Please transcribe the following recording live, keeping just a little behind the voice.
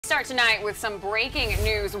start tonight with some breaking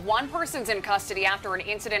news. One person's in custody after an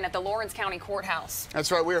incident at the Laurens County Courthouse.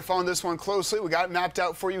 That's right. We are following this one closely. We got it mapped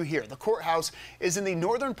out for you here. The courthouse is in the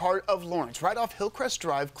northern part of Laurens, right off Hillcrest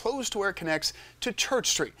Drive, close to where it connects to Church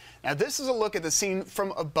Street. Now, this is a look at the scene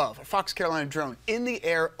from above. A Fox Carolina drone in the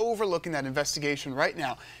air overlooking that investigation right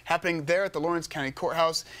now, happening there at the Laurens County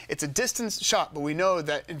Courthouse. It's a distance shot, but we know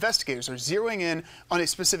that investigators are zeroing in on a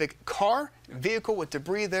specific car, vehicle with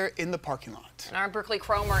debris there in the parking lot. And our Brooklyn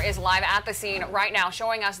Cromer is live at the scene right now,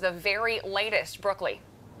 showing us the very latest. Brooklyn.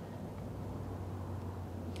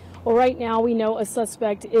 Well, right now we know a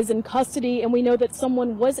suspect is in custody, and we know that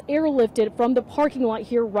someone was airlifted from the parking lot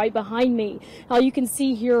here right behind me. Now you can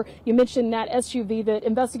see here, you mentioned that SUV that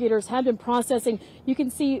investigators have been processing. You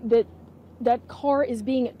can see that that car is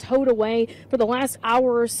being towed away. For the last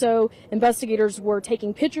hour or so, investigators were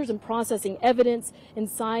taking pictures and processing evidence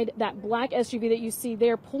inside that black SUV that you see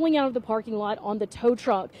there, pulling out of the parking lot on the tow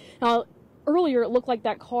truck. Now, earlier, it looked like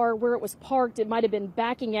that car, where it was parked, it might have been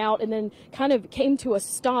backing out and then kind of came to a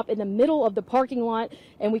stop in the middle of the parking lot,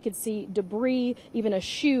 and we could see debris, even a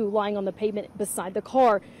shoe lying on the pavement beside the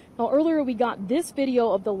car. Now, earlier we got this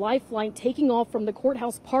video of the Lifeline taking off from the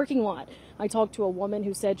courthouse parking lot. I talked to a woman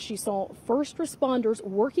who said she saw first responders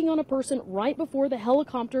working on a person right before the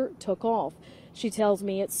helicopter took off. She tells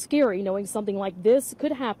me it's scary knowing something like this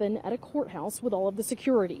could happen at a courthouse with all of the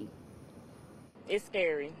security. It's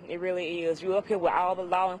scary. It really is. You're up here with all the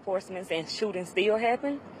law enforcement and shooting still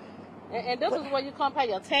happen. And this is where you come pay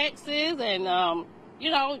your taxes and,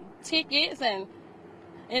 tickets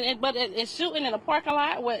but it's shooting in a parking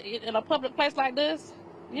lot, in a public place like this,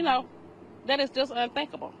 that is just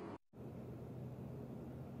unthinkable.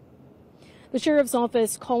 The sheriff's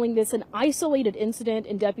office calling this an isolated incident,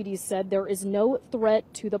 and deputies said there is no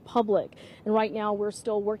threat to the public. And right now we're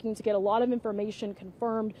still working to get a lot of information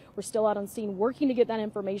confirmed. We're still out on scene working to get that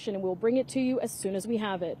information, and we'll bring it to you as soon as we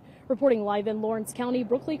have it. Reporting live in Laurens County,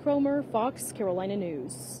 Brooklyn Cromer, Fox Carolina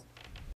News.